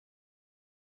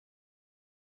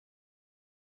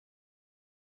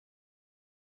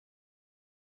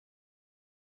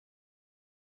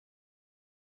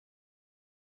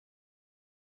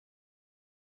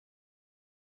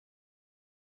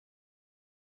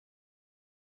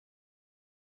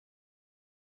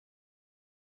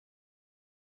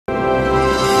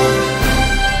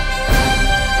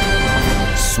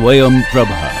Swayam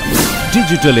Prabha.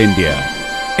 Digital India.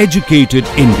 Educated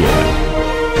India.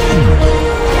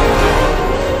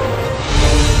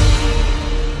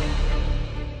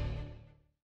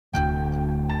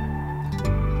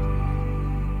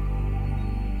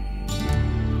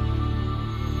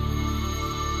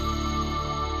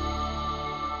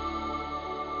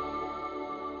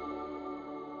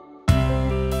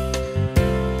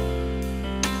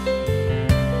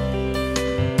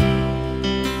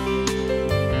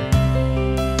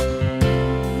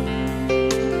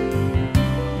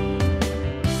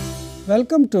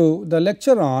 Welcome to the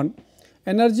lecture on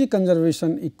energy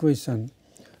conservation equation.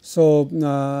 So,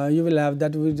 you will have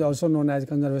that which is also known as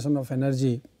conservation of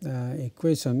energy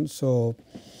equation. So,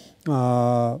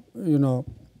 you know,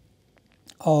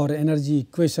 or energy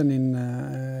equation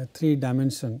in 3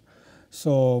 dimension.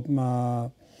 So,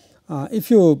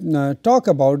 if you talk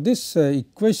about this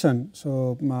equation,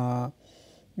 so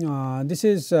this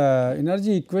is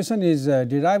energy equation is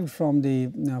derived from the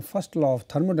first law of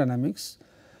thermodynamics,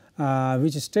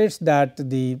 which states that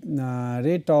the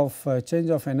rate of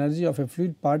change of energy of a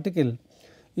fluid particle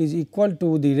is equal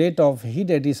to the rate of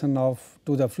heat addition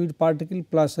to the fluid particle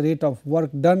plus rate of work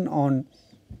done on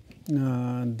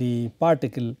the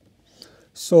particle.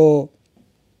 So,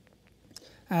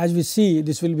 as we see,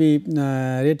 this will be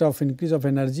rate of increase of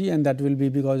energy, and that will be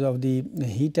because of the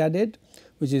heat added,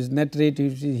 which is net rate,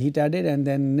 which is heat added, and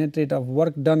then net rate of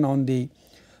work done on the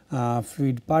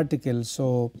fluid particle.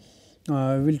 So, we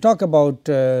will talk about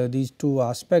these 2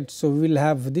 aspects. So, we will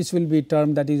have this will be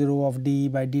term, that is rho of dE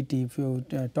by dt if you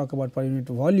talk about per unit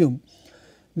volume.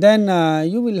 Then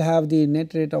you will have the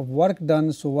net rate of work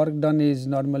done. So, work done is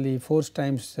normally force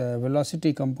times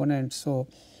velocity component. So,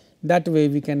 that way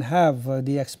we can have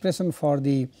the expression for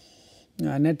the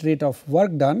net rate of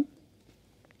work done.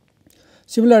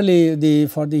 Similarly,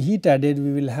 for the heat added,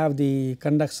 we will have the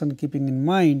conduction keeping in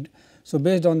mind. So,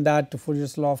 based on that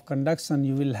Fourier's law of conduction,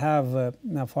 you will have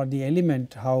for the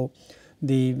element how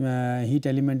the heat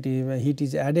element heat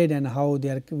is added and how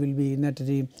there will be net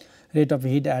rate of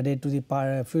heat added to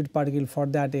the fluid particle. For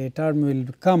that a term will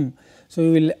come. So,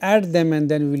 we will add them and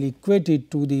then we will equate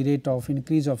it to the rate of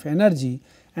increase of energy,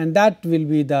 and that will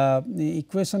be the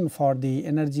equation for the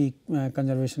energy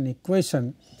conservation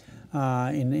equation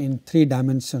in 3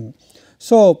 dimension.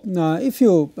 So, if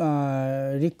you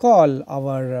recall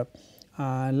our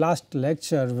last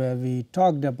lecture where we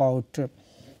talked about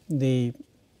the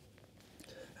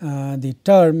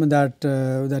term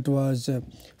that was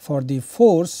for the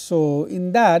force. So,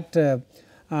 in that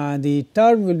the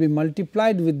term will be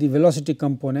multiplied with the velocity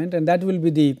component, and that will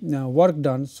be the work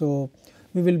done. So,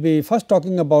 we will be first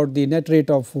talking about the net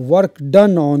rate of work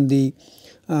done on the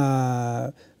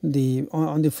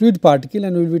fluid particle,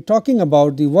 and we will be talking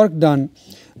about the work done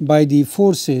by the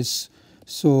forces.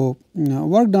 So,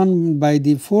 work done by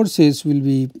the forces will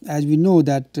be, as we know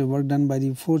that work done by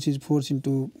the force is force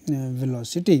into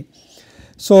velocity.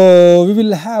 So, we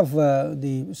will have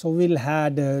we will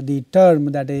add the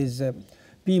term that is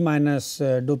P minus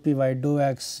dou P by dou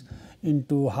x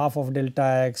into half of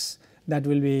delta x, that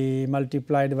will be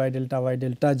multiplied by delta y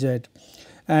delta z,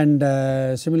 and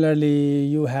similarly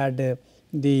you had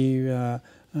the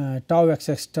tau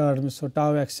xx term. So,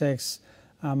 tau xx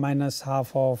minus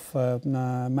half of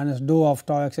minus dou of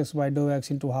tau xx by dou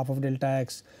x into half of delta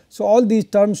x. So, all these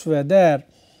terms were there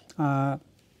while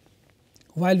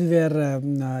we were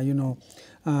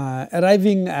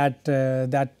arriving at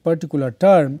that particular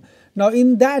term. Now,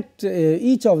 in that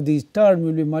each of these terms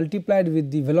will be multiplied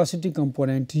with the velocity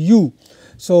component u.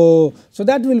 So,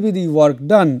 that will be the work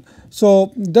done.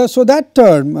 So, that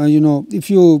term if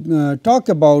you talk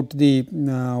about the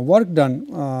work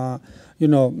done in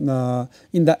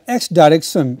the x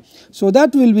direction. So,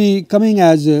 that will be coming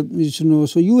as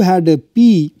so you had a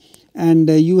p and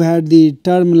you had the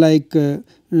term like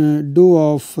dou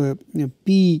of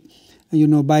p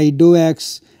by dou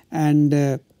x,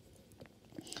 and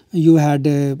you had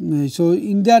so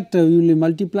in that you will be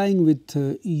multiplying with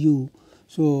u.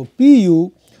 So,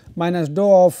 pu minus dou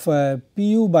of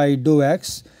pu by dou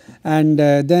x, and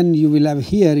then you will have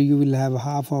here you will have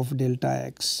half of delta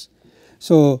x.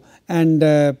 So, and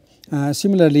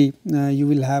similarly you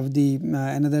will have the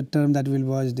another term that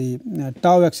was the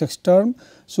tau xx term.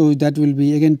 So, that will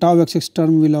be again tau xx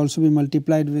term will also be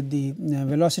multiplied with the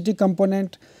velocity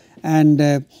component, and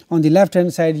on the left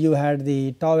hand side you had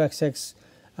the tau xx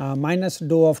minus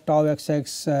dou of tau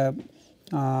xx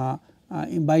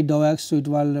by dou x. So, it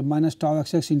will minus tau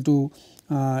xx into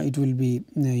it will be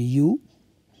u,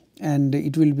 and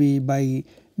it will be by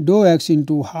dou x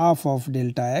into half of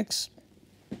delta x.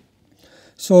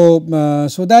 So,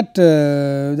 so that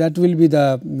that will be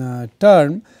the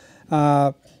term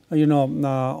on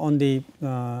the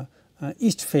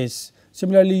east face.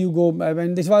 Similarly, you go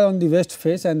when this was on the west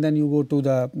face and then you go to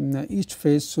the east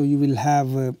face. So, you will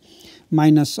have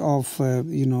minus of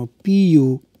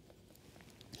Pu,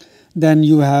 then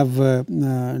you have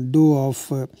dou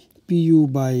of Pu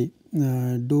by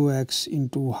dou x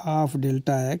into half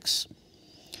delta x.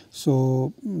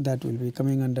 So, that will be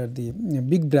coming under the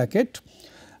big bracket.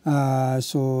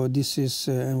 So, this is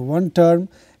one term,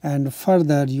 and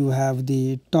further you have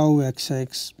the tau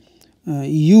xx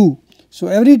u. So,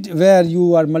 everywhere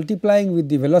you are multiplying with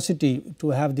the velocity to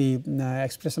have the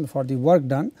expression for the work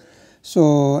done.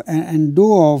 So, and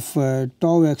dou of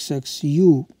tau xx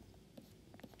u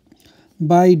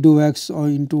by dou x or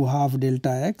into half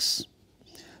delta x.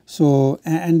 So,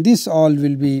 and this all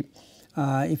will be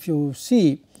if you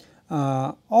see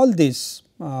all this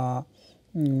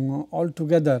all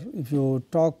together, if you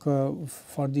talk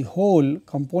for the whole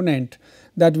component,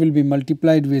 that will be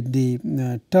multiplied with the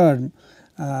term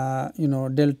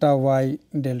delta y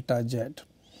delta z.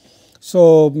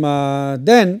 So,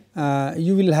 then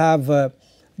you will have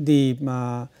the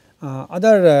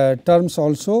other terms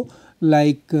also,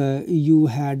 like you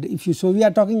had, if you, so we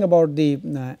are talking about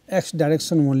the x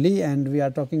direction only, and we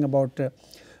are talking about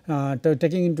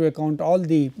taking into account all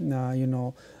the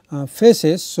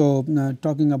faces. So,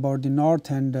 talking about the north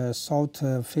and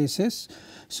south faces.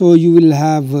 So, you will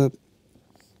have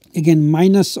again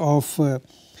minus of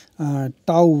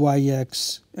tau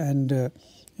yx and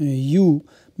u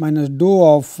minus dou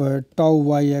of tau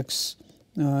yx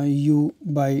u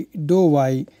by dou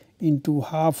y into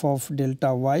half of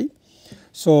delta y.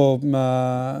 So,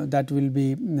 that will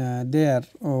be there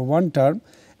one term,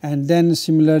 and then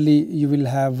similarly you will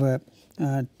have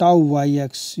tau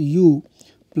yx u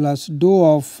plus dou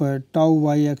of tau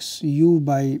yx u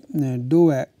by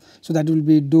dou x. So, that will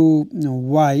be dou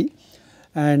y,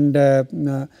 and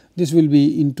this will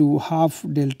be into half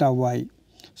delta y.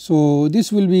 So,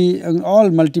 this will be all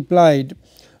multiplied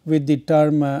with the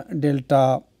term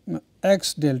delta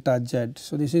x delta z.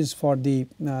 So, this is for the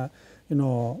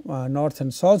north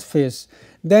and south face.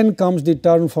 Then comes the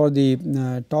term for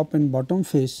the top and bottom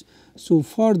face. So,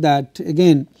 for that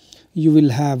again you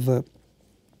will have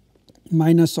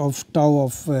minus of tau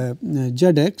of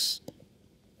zx.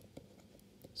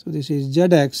 So, this is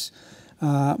zx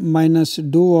minus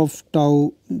dou of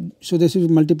tau. So, this is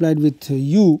multiplied with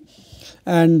u,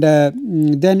 and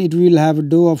then it will have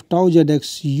dou of tau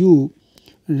zx u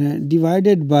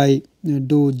divided by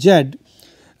dou z.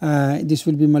 This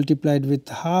will be multiplied with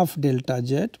half delta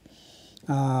z,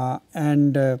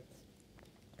 and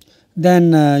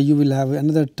then you will have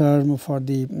another term for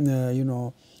the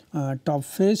top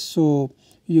face. So,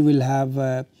 you will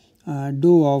have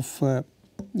dou of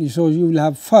so you will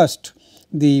have first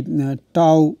the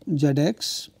tau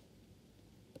zx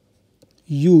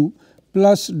u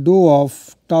plus dou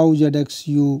of tau zx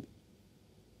u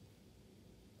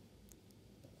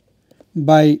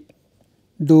by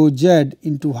dou z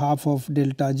into half of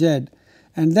delta z,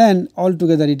 and then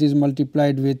altogether it is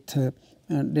multiplied with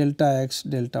delta x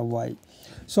delta y.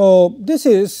 So, this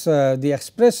is the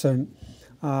expression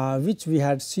which we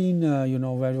had seen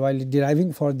while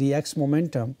deriving for the x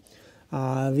momentum.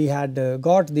 We had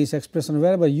got this expression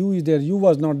wherever u is there, u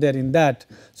was not there in that.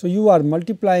 So, you are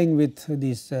multiplying with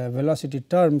this velocity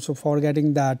term. So, for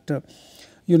getting that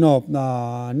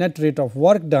net rate of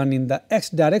work done in the x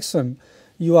direction,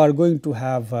 you are going to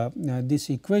have this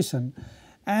equation,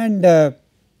 and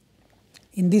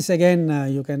in this again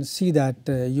you can see that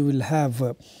you will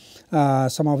have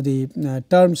some of the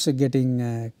terms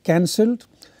getting cancelled,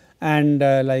 and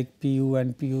like Pu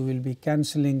and Pu will be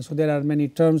cancelling. So, there are many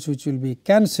terms which will be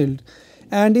cancelled,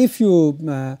 and if you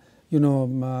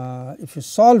if you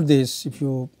solve this, if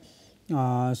you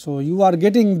so you are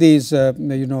getting this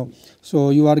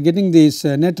so you are getting this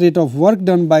net rate of work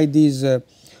done by these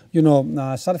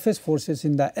surface forces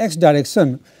in the x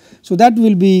direction. So, that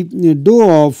will be dou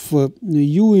of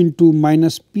u into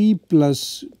minus p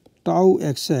plus tau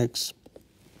xx,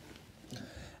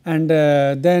 and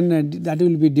then that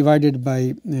will be divided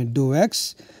by dou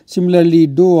x. Similarly,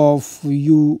 dou of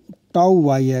u tau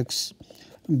yx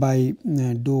by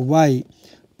dou y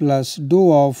plus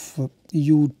dou of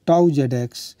u tau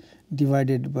zx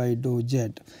divided by dou z,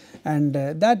 and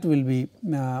that will be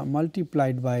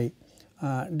multiplied by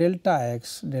delta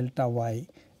x, delta y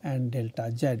and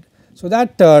delta z. So,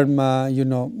 that term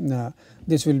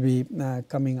this will be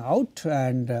coming out,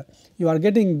 and you are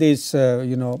getting this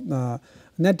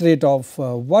net rate of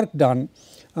work done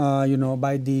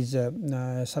by these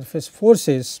surface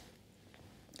forces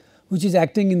which is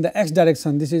acting in the x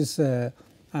direction. This is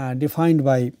defined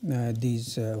by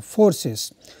these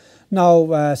forces.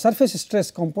 Now, surface stress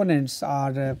components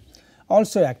are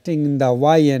also acting in the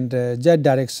y and z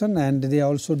direction, and they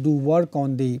also do work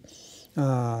on the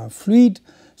fluid.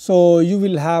 So, you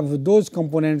will have those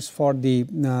components for the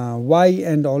y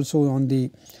and also on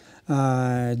the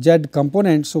z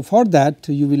component. So, for that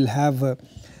you will have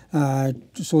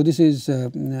so this is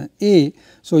A.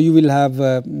 So, you will have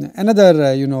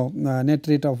another net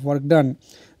rate of work done,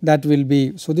 that will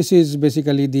be. So, this is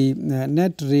basically the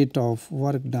net rate of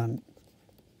work done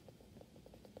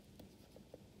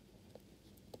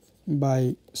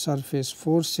by surface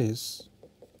forces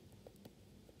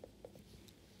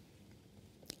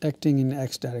acting in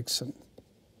x direction.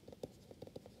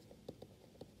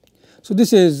 So,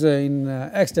 this is in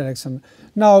x direction.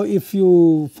 Now, if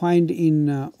you find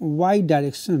in y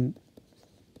direction,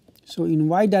 so in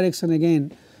y direction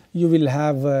again you will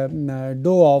have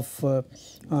dou of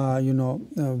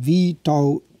v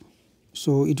tau.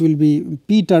 So, it will be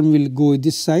p term will go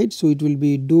this side. So, it will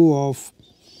be dou of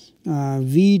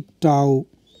v tau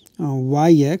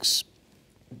yx.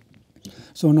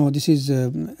 So, now this is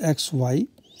xy,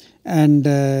 and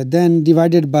then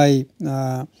divided by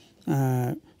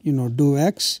dou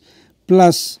x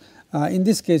plus in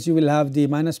this case you will have the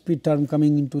minus p term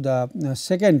coming into the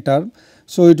second term.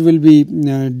 So, it will be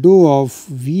dou of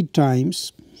v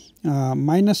times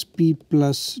minus p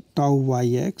plus tau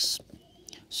yx.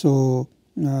 So,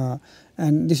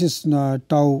 and this is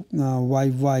tau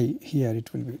yy here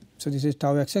it will be. So, this is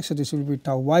tau xx. So, this will be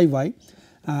tau yy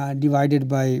divided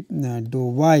by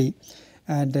dou y,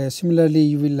 and similarly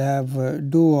you will have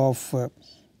dou of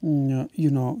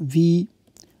v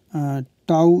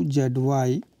tau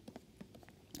zy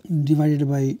divided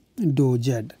by dou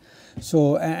z.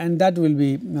 So, and that will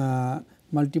be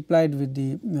multiplied with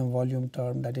the volume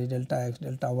term, that is delta x,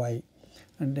 delta y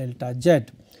and delta z.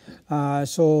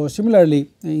 So, similarly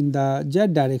in the z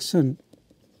direction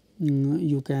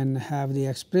you can have the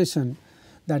expression,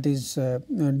 that is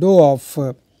dou of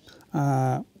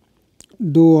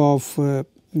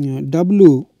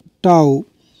w tau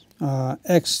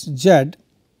x z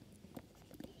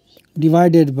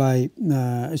divided by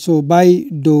so by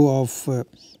dou of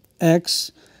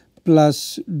x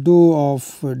plus dou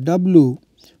of w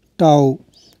tau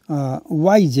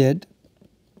yz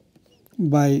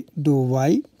by dou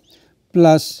y,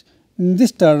 plus in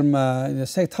this term the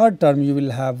third term you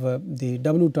will have the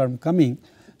w term coming.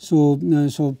 So,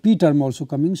 so p term also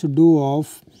coming. So, dou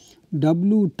of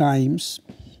w times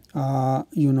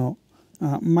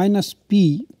minus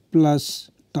p plus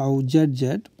tau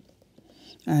zz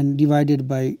and divided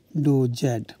by dou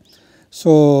z.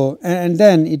 So, and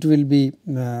then it will be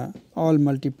all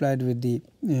multiplied with the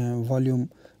volume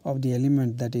of the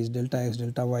element, that is delta x,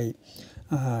 delta y,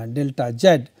 delta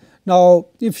z. Now,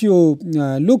 if you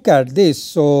look at this,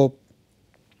 so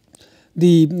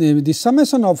the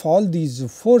summation of all these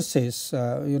forces,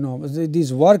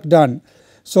 this work done.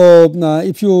 So,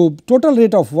 if you total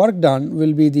rate of work done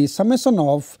will be the summation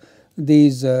of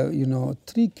these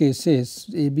three cases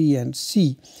A, B and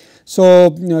C. So,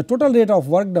 total rate of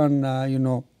work done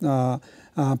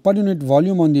per unit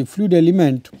volume on the fluid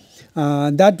element,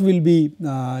 that will be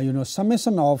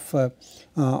summation of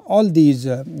all these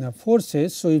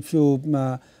forces. So, if you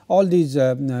all these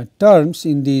terms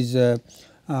in these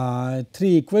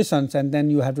three equations, and then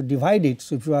you have to divide it.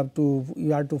 So, if you have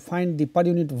to find the per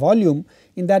unit volume,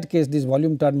 in that case this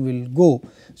volume term will go.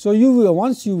 So, you will,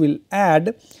 once you will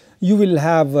add, you will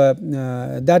have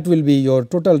that will be your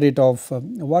total rate of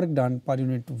work done per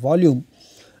unit volume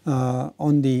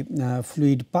on the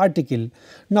fluid particle.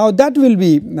 Now, that will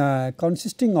be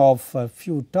consisting of a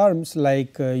few terms,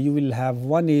 like you will have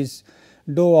one is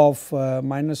dou of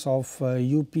minus of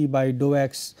up by dou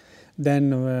x,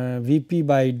 then Vp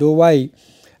by dou y,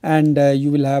 and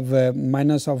you will have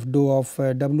minus of dou of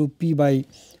Wp by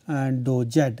dou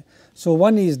z. So,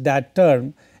 one is that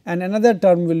term, and another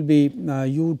term will be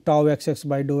u tau xx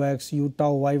by dou x, u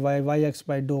tau yx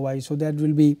by dou y. So, that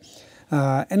will be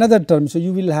another term. So,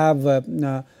 you will have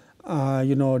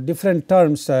different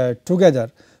terms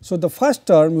together. So, the first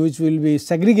term which will be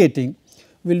segregating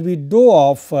will be dou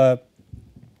of up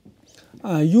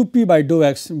by dou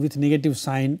x with negative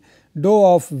sign, dou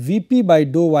of Vp by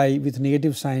dou y with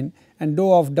negative sign, and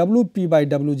dou of Wp by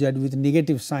Wz with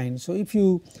negative sign. So, if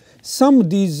you sum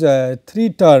these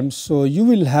three terms, so you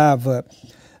will have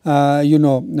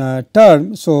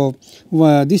term. So,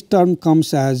 this term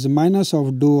comes as minus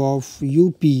of dou of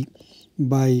Up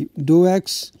by dou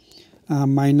x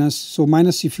minus, so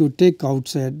minus if you take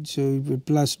outside, so it will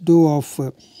plus dou of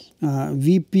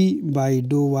Vp by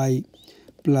dou y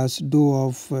plus dou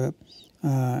of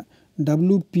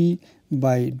Wp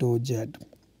by dou z.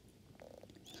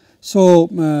 So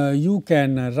you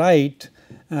can write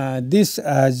this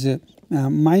as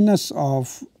minus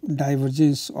of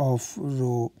divergence of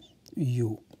rho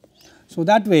u. So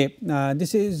that way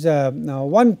this is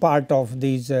one part of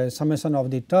this summation of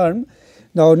the term.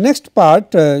 Now next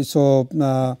part, so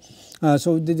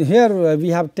here we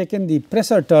have taken the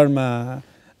pressure term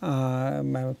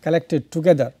collected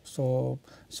together. So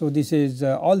this is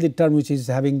all the term which is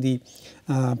having the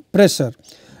pressure.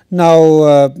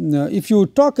 Now if you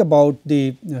talk about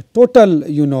the total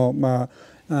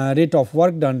rate of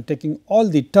work done taking all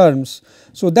the terms,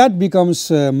 so that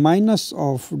becomes minus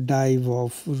of div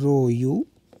of rho u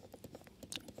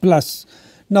plus.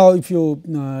 Now if you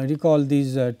recall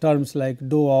these terms like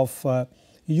dou of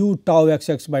u tau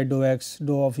xx by dou x,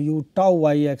 dou of u tau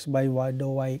yx by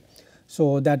dou y,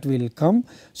 so that will come.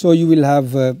 So you will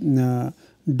have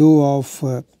dou of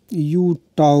u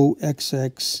tau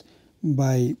xx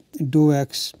by dou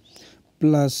x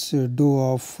plus dou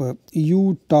of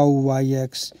u tau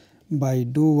yx by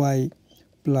dou y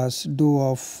plus dou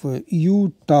of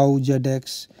u tau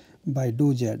zx by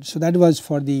dou z. So that was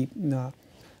for the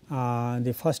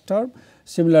first term.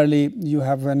 Similarly, you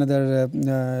have another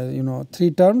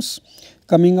 3 terms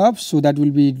coming up. So that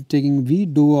will be taking v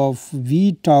dou of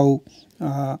v tau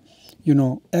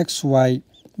xy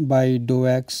by dou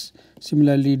x.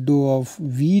 Similarly, dou of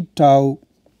v tau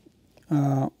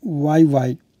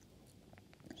yy,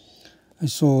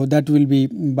 so that will be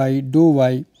by dou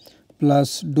y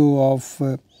plus dou of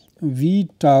v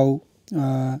tau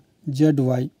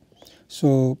zy,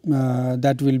 so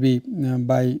that will be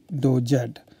by dou z.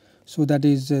 So that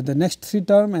is the next 3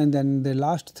 term, and then the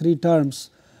last 3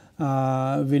 terms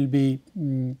will be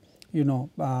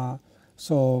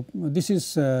so this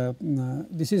is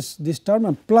this term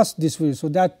and plus this will, so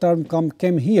that term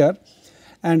came here,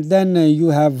 and then you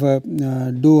have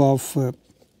dou of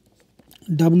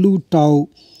w tau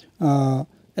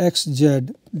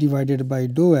xz divided by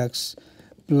dou x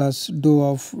plus dou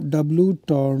of w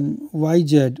term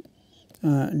yz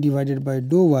divided by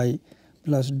dou y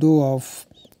plus dou of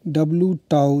w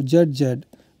tau zz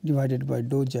divided by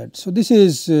dou z. So this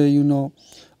is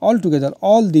altogether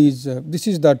all these this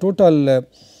is the total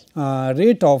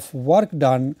rate of work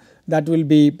done that will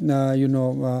be by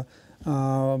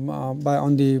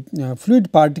on the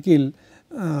fluid particle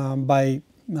by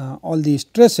all the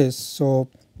stresses. So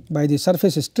by the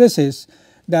surface stresses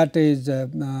that is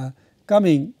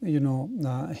coming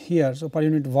here. So per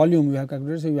unit volume we have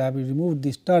calculated, so we have removed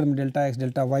this term delta x,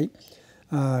 delta y,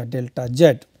 delta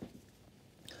z.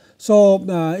 So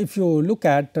if you look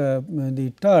at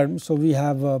the term, so we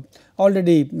have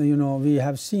already we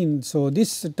have seen, so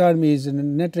this term is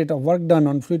net rate of work done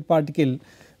on fluid particle,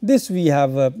 this we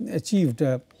have achieved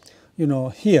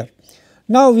here.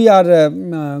 Now we are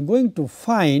going to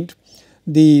find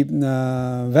the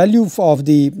value of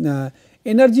the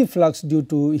energy flux due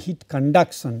to heat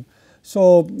conduction.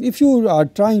 So if you are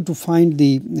trying to find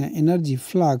the energy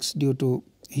flux due to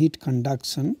heat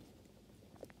conduction,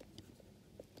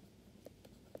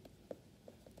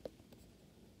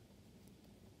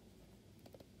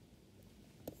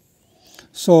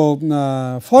 so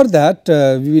for that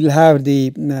we will have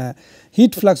the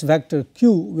heat flux vector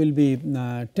q will be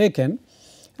taken,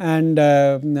 and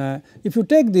if you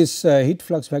take this heat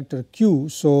flux vector q,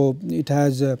 so it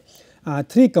has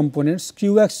 3 components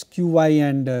qx, qy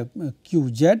and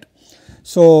qz.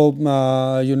 So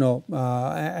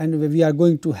and we are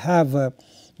going to have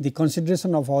the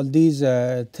consideration of all these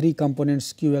 3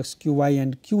 components qx, qy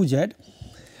and qz,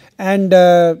 and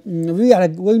we are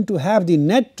going to have the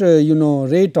net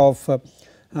rate of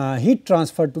heat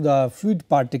transfer to the fluid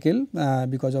particle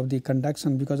because of the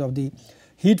conduction, because of the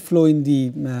heat flow in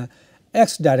the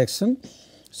x direction.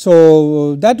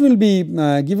 So that will be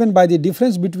given by the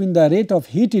difference between the rate of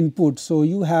heat input. So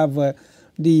you have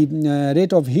the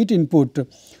rate of heat input,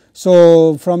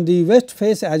 so from the west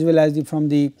face as well as from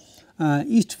the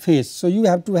east face. So you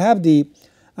have to have the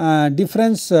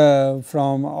difference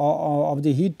from of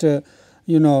the heat due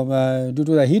to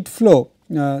the heat flow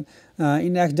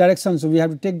in x direction. So we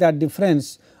have to take that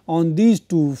difference on these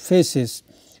 2 faces.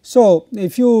 So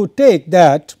if you take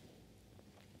that,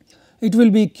 it will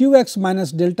be qx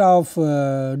minus delta of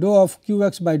dou of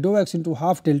qx by dou x into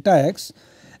half delta x,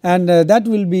 and that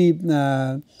will be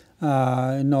and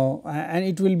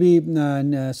it will be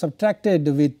subtracted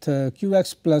with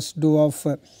qx plus dou of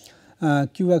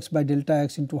qx by delta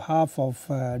x into half of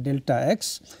delta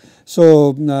x.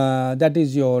 So, that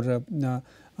is your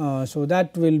so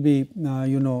that will be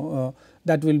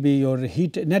that will be your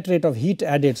net rate of heat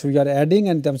added. So, you are adding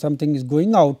and then something is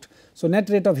going out. So, net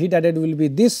rate of heat added will be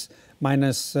this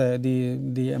minus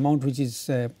the amount which is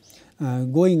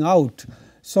going out.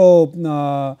 So,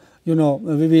 we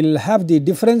will have the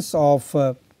difference of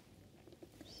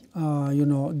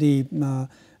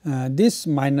this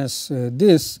minus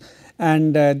this,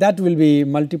 and that will be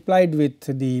multiplied with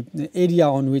the area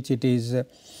on which it is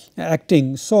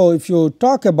acting. So, if you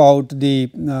talk about the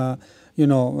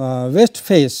west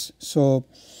face, so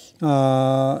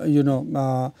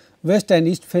west and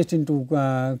east face into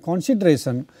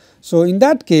consideration. So, in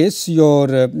that case your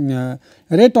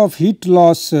rate of heat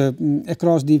loss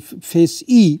across the face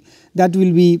E, that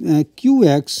will be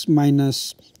qx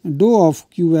minus dou of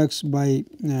qx by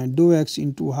dou x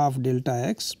into half delta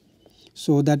x.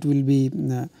 So, that will be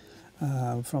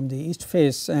from the east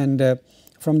face and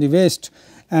from the west,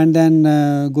 and then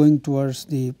going towards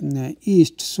the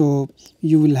east. So,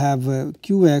 you will have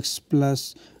qx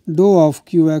plus dou of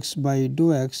qx by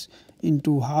dou x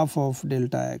into half of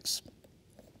delta x,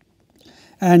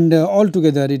 and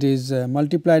altogether it is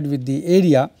multiplied with the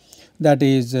area, that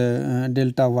is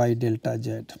delta y delta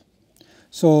z.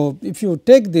 So, if you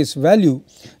take this value,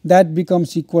 that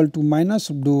becomes equal to minus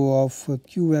dou of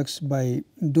qx by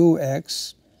dou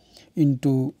x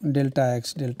into delta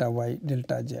x delta y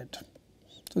delta z.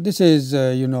 So, this is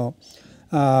net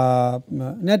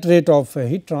rate of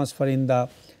heat transfer in the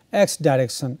x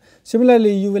direction.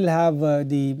 Similarly, you will have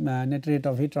the net rate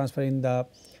of heat transfer in the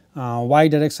y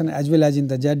direction as well as in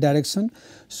the z direction.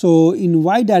 So, in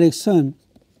y direction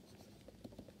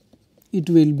it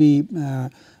will be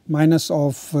minus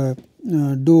of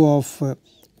dou of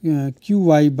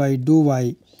qy by dou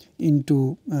y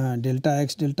into delta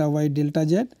x delta y delta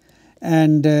z,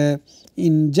 and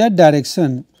in z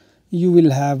direction you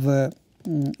will have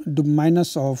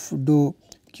minus of dou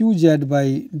qz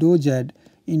by dou z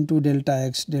into delta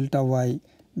x delta y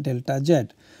delta z.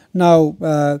 Now,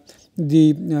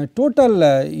 the total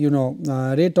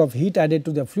rate of heat added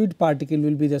to the fluid particle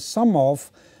will be the sum of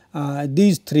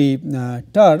these three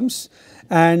terms,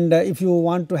 and if you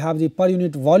want to have the per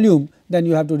unit volume, then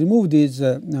you have to remove this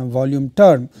volume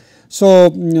term. So,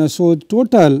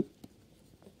 total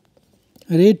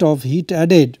rate of heat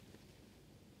added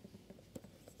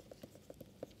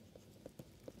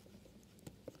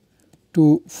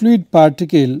to fluid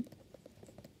particle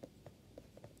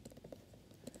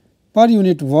per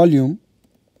unit volume.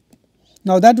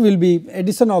 Now, that will be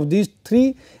addition of these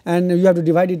three, and you have to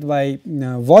divide it by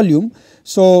volume.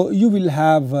 So, you will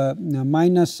have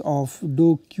minus of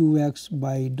dou qx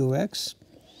by dou x.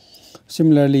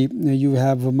 Similarly, you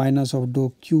have minus of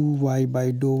dou qy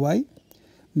by dou y,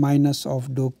 minus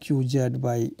of dou qz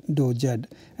by dou z,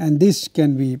 and this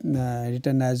can be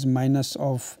written as minus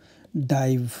of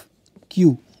div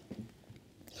q.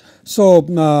 So,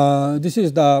 this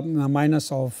is the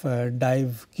minus of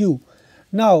div q.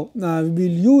 Now, we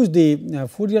will use the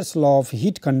Fourier's law of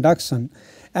heat conduction,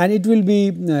 and it will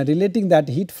be relating that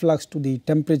heat flux to the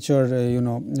temperature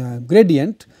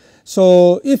gradient.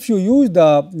 So, if you use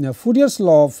the Fourier's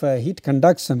law of heat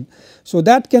conduction, so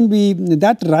that can be,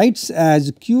 that writes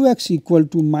as qx equal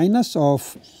to minus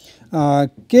of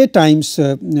k times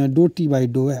dou t by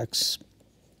dou x.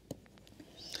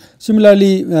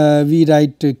 Similarly, we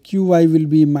write qy will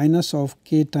be minus of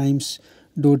k times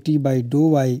dou t by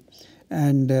dou y,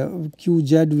 and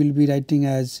qz will be writing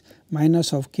as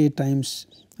minus of k times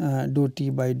dou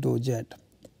t by dou z.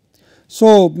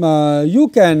 So, you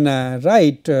can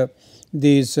write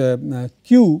this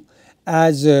q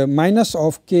as minus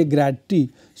of k grad t.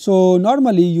 So,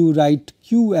 normally you write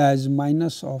q as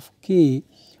minus of k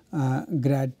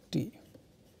grad t.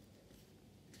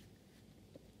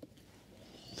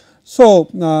 So,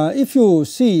 if you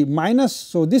see minus,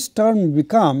 so this term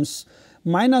becomes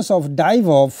minus of div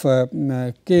of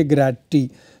k grad t.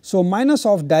 So, minus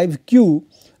of div q,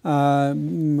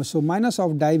 so minus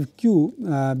of div q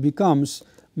becomes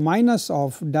minus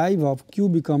of div of q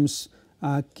becomes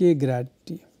k grad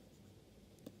t,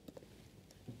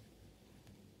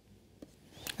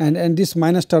 and this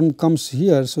minus term comes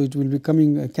here. So, it will be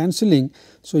coming cancelling.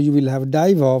 So, you will have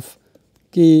div of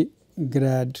k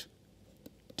grad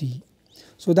t.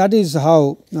 So, that is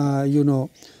how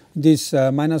this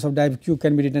minus of div q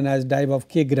can be written as div of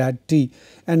k grad t,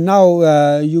 and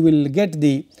now you will get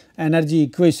the energy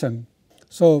equation.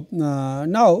 So,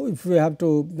 now if we have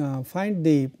to find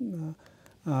the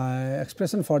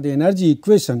expression for the energy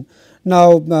equation,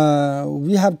 now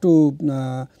we have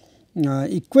to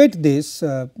equate this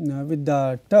with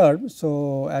the term.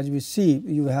 So, as we see,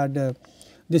 you had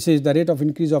this is the rate of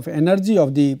increase of energy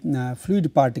of the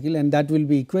fluid particle, and that will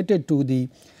be equated to the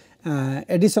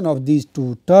addition of these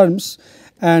two terms,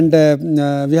 and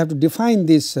we have to define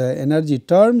this energy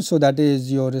term. So, that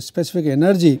is your specific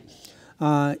energy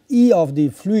E of the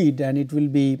fluid, and it will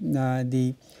be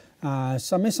the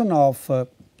summation of.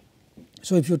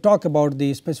 So, if you talk about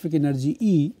the specific energy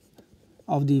E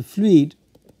of the fluid,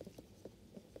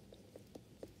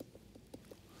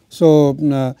 so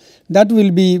that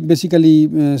will be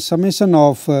basically summation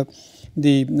of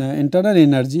the internal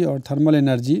energy or thermal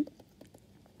energy,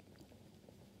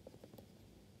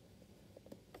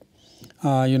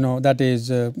 that is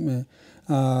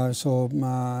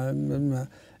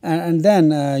and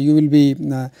then you will be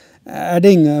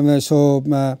adding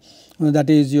that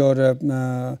is your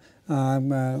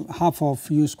half of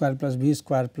u square plus v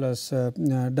square plus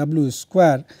w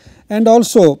square, and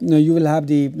also you will have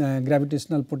the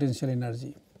gravitational potential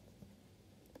energy.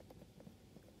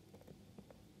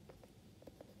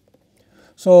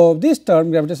 So, this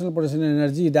term gravitational potential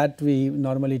energy, that we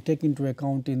normally take into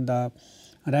account in the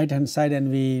right hand side, and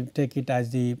we take it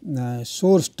as the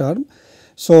source term.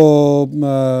 So,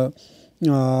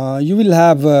 you will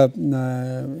have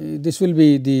this will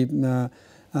be the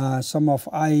sum of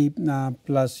I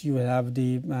plus you have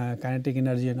the kinetic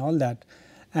energy and all that,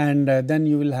 and then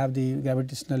you will have the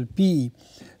gravitational P.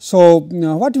 So,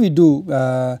 what we do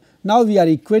now, we are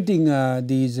equating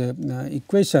these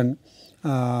equation.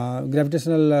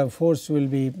 Gravitational force will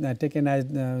be taken as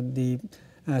the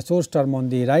source term on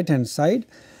the right hand side,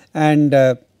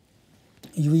 and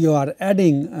you are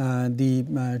adding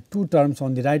the two terms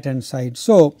on the right hand side.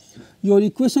 So, your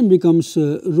equation becomes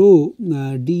rho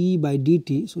dE by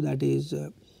dt. So, that is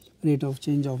rate of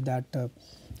change of that that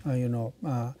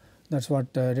is what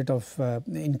rate of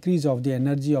increase of the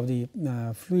energy of the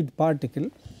fluid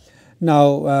particle.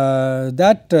 Now,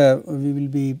 that we will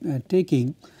be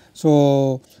taking.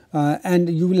 So, and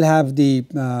you will have the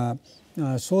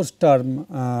source term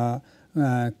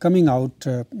coming out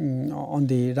on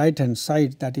the right hand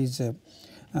side, that is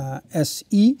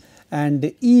SE,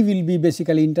 and E will be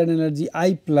basically internal energy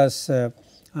I plus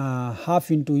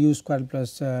half into u square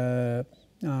plus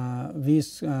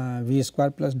v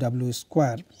square plus w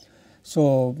square.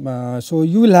 So, so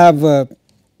you will have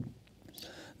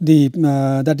the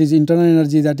that is internal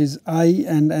energy, that is I,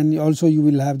 and also you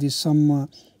will have the sum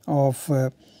of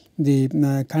the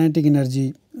kinetic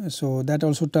energy. So, that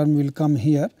also term will come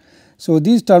here. So,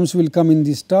 these terms will come in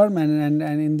this term, and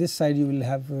in this side you will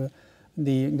have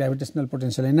the gravitational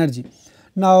potential energy.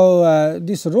 Now,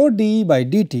 this rho dE by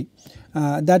dt,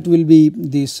 that will be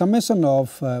the summation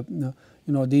of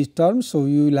these terms. So,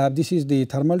 you will have, this is the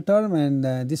thermal term, and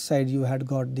this side you had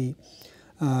got the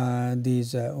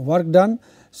these work done.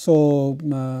 So,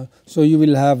 so you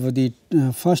will have the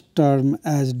first term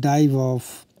as dive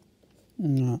of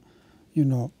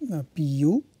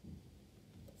Pu,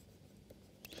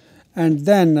 and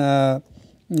then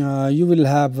you will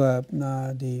have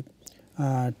the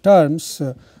terms.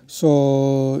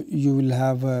 So, you will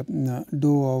have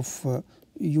dou of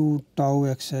u tau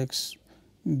xx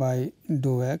by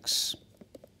dou x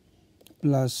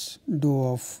plus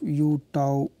dou of u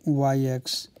tau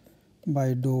yx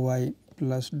by dou y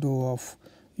plus dou of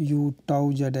u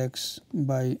tau zx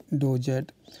by dou z.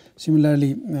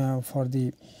 Similarly, for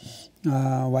the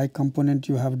y component,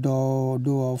 you have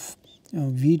dou of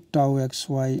v tau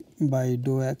xy by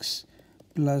dou x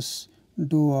plus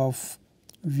dou of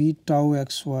v tau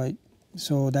xy.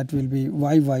 So, that will be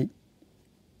yy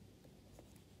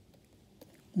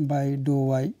by dou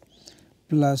y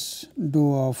plus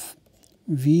dou of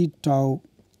v tau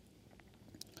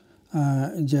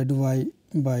zy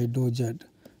by dou z,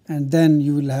 and then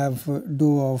you will have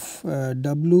dou of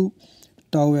w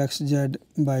tau xz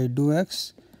by dou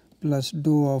x plus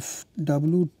dou of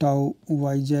w tau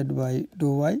yz by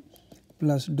dou y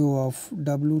plus dou of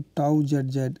w tau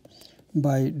zz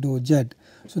by dou z.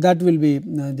 So, that will be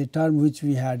the term which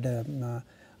we had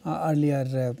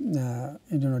earlier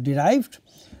derived.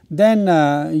 Then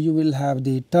you will have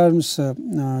the terms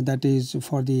that is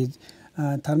for the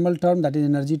thermal term, that is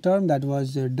energy term, that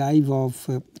was dive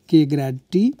of k grad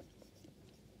T,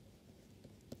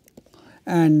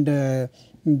 and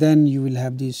then you will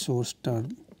have the source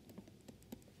term.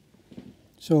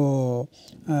 So,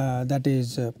 that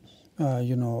is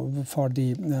for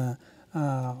the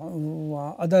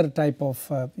other type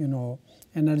of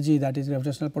energy, that is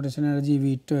gravitational potential energy,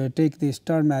 we take this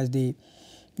term as the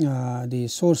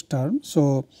source term.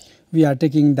 So, we are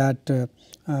taking that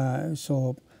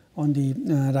on the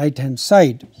right hand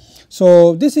side.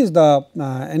 So, this is the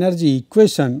energy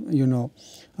equation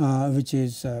which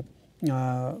is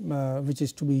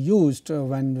to be used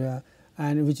when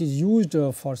and which is used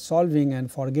for solving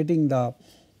and for getting the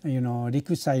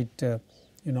requisite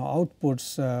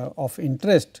outputs of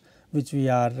interest which we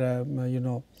are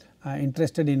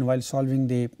interested in while solving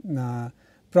the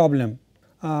problem.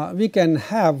 We can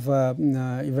have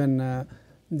even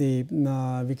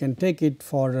we can take it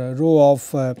for rho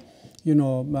of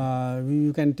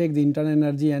you can take the internal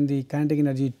energy and the kinetic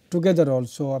energy together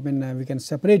also. I mean we can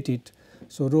separate it.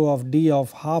 So, rho of d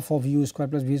of half of u square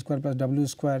plus v square plus w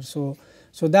square. So,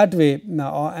 that way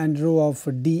and rho of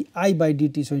d I by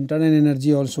dt. So, internal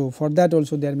energy also, for that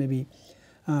also there may be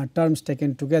terms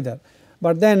taken together,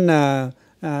 but then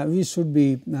we should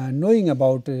be knowing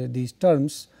about these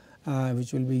terms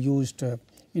which will be used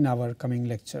in our coming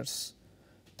lectures.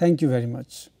 Thank you very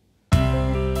much.